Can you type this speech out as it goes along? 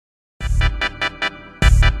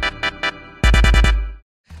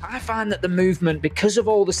I find that the movement, because of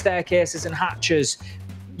all the staircases and hatches,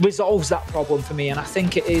 resolves that problem for me, and I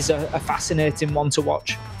think it is a fascinating one to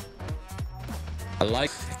watch. I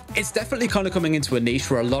like. It's definitely kind of coming into a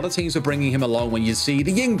niche where a lot of teams are bringing him along when you see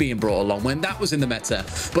the Ying being brought along when that was in the meta.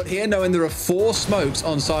 But here, knowing there are 4 smokes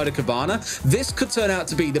on side of Cabana, this could turn out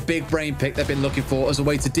to be the big brain pick they've been looking for as a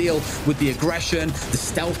way to deal with the aggression. The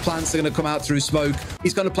stealth plants are going to come out through smoke.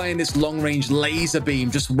 He's going to play in this long-range laser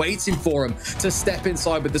beam, just waiting for him to step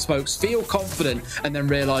inside with the smokes, feel confident, and then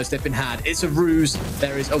realize they've been had. It's a ruse.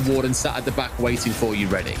 There is a warden sat at the back waiting for you,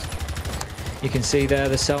 ready. You can see there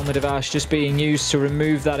the Selma device just being used to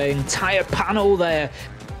remove that entire panel there.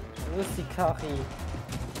 Wo ist die Kari?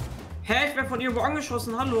 Hä, ich werde von irgendwo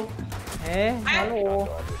angeschossen, hallo. Hä? Hallo?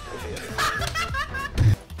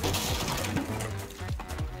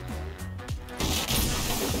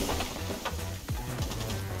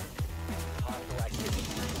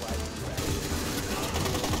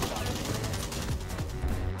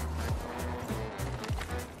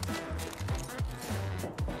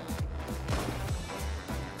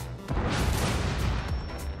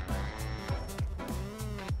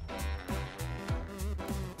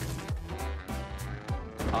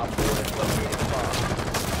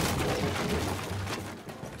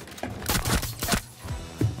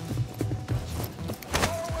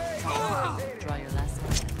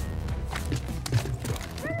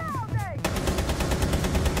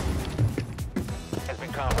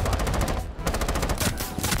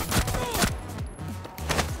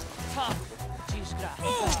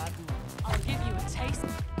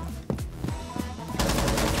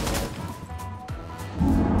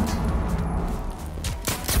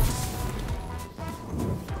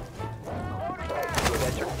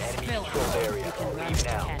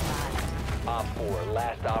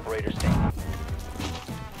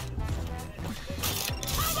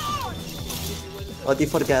 Oh, di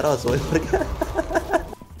Forgaro, so Forgaro.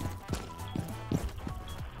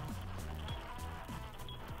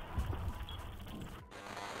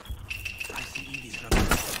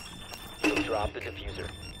 Drop the diffuser.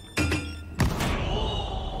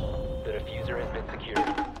 The diffuser has been secured.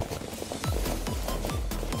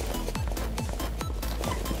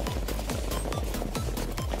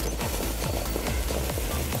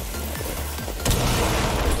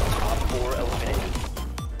 Top 4 eliminated.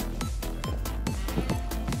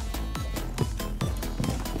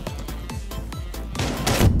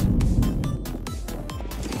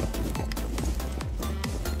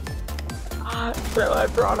 Bro, I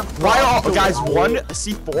brought him. Why all guys? 1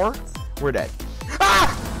 C4? We're dead.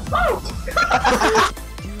 Ah!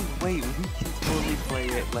 Dude, wait, we can totally play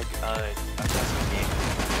it like a custom game.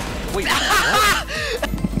 Wait, what?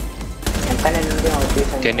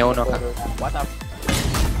 Tiene uno acá. What the?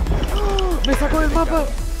 Me sacó el mapa.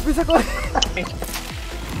 Me sacó.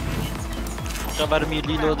 Acabar me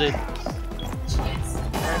reloaded.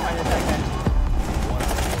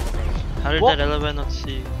 How did that elephant not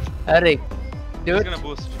see? Eric, do it.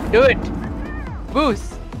 Boost. Do it.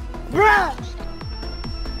 Boost. Bruh.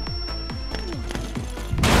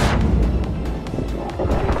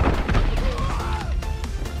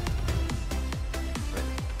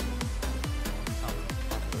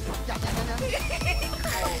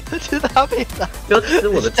这他被打，不要吃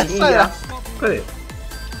我的记忆啊！快点！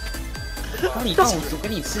帮你倒数给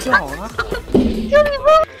你吃就好了。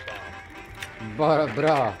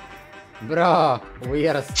Bro, we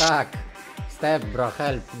are stuck. Step, bro,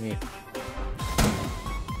 help me.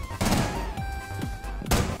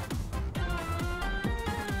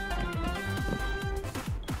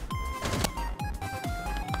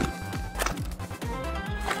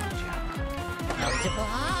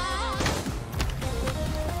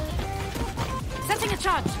 Setting a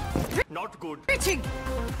charge. Not good. Reaching.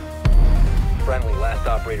 Friendly, last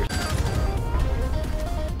operator.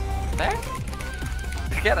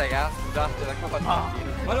 Perché ragazzi, scusate, la cosa fa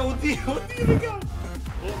Ma oddio, raga.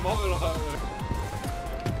 Oh, muovelo.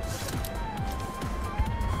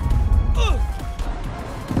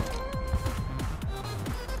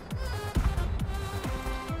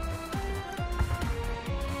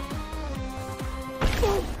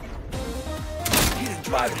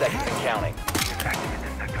 Five seconds and counting.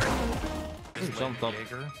 Jumped up.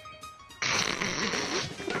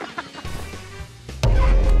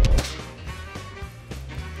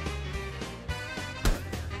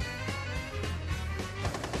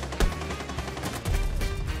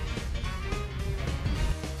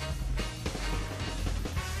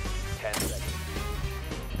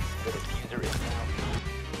 The diffuser is now.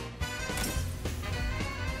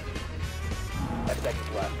 10 seconds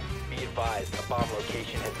left. Be advised, a bomb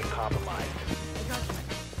location has been compromised.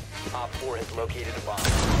 Op 4 has located a bomb.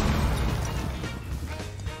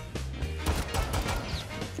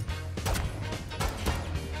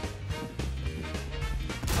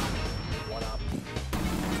 One op.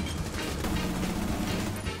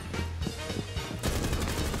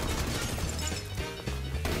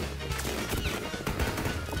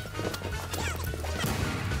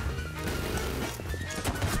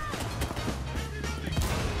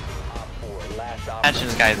 Imagine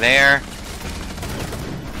this guy there.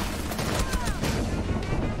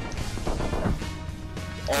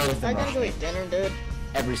 All of them. I gotta go eat dinner, dude.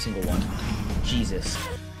 Every single one. Jesus.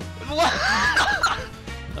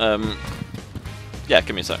 Yeah,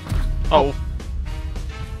 give me a sec. Oh.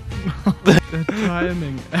 The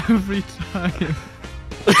timing every time.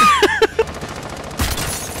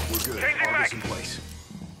 We're good. All this in place.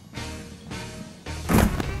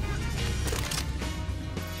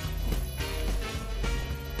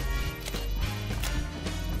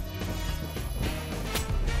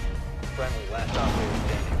 Friendly, last operator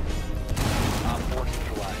standing. Op 4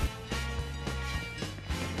 neutralized.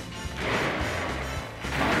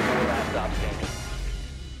 Op 4 last stop standing.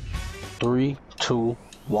 3, 2,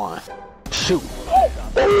 1. Shoot.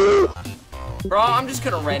 Bro, I'm just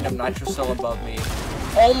gonna random nitro cell above me.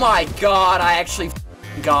 Oh my god, I actually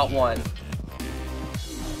got one.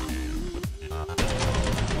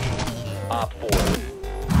 Op 4.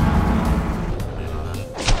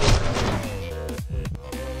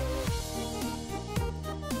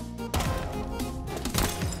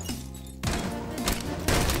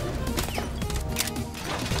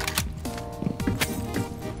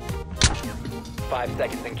 Five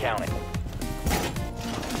seconds and counting.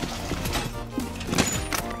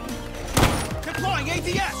 Deploying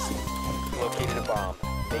ATS! Located a bomb.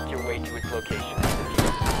 Make your way to its location.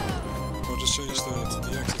 I'll just change the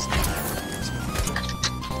access.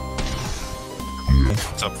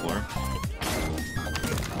 Top floor.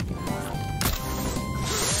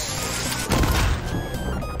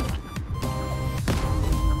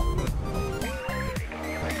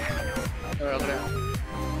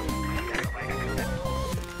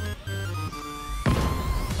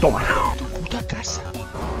 Toma. Tu puta casa.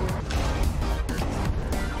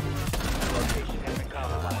 Location has been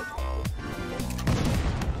compromised.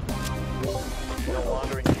 No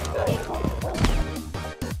longer in possession.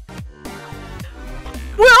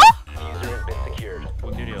 User has been secured.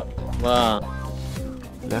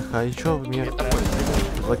 Бля, а и чё вы мне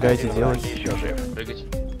предлагаете делать? Прыгать.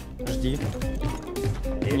 Жди.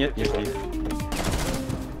 Нет, не жди.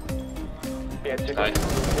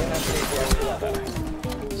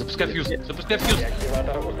 Запускай фьюз, запускай фьюз.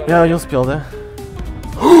 Я не успел, да?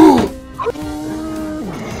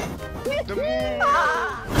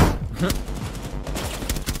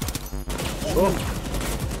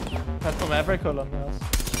 Had some Maverick on us.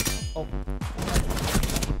 Oh.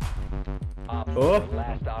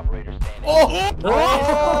 Last operator standing. Oh my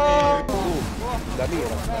god!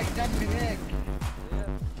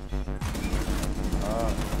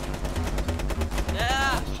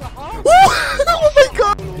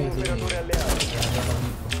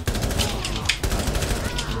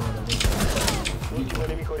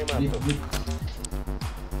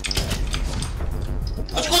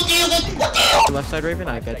 Left side Raven,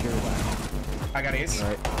 I got you. I got ace.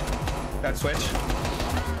 Alright. That switch.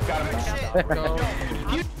 Got him.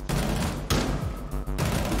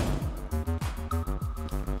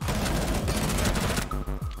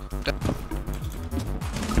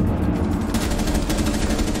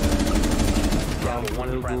 Round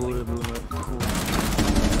one friendly.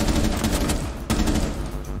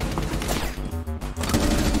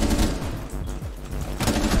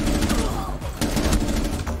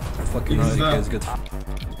 Fucking hell, you guys good.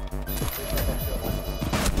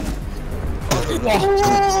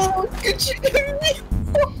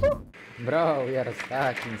 Bro, we are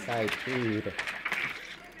stuck inside here.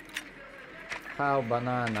 How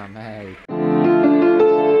banana, mate?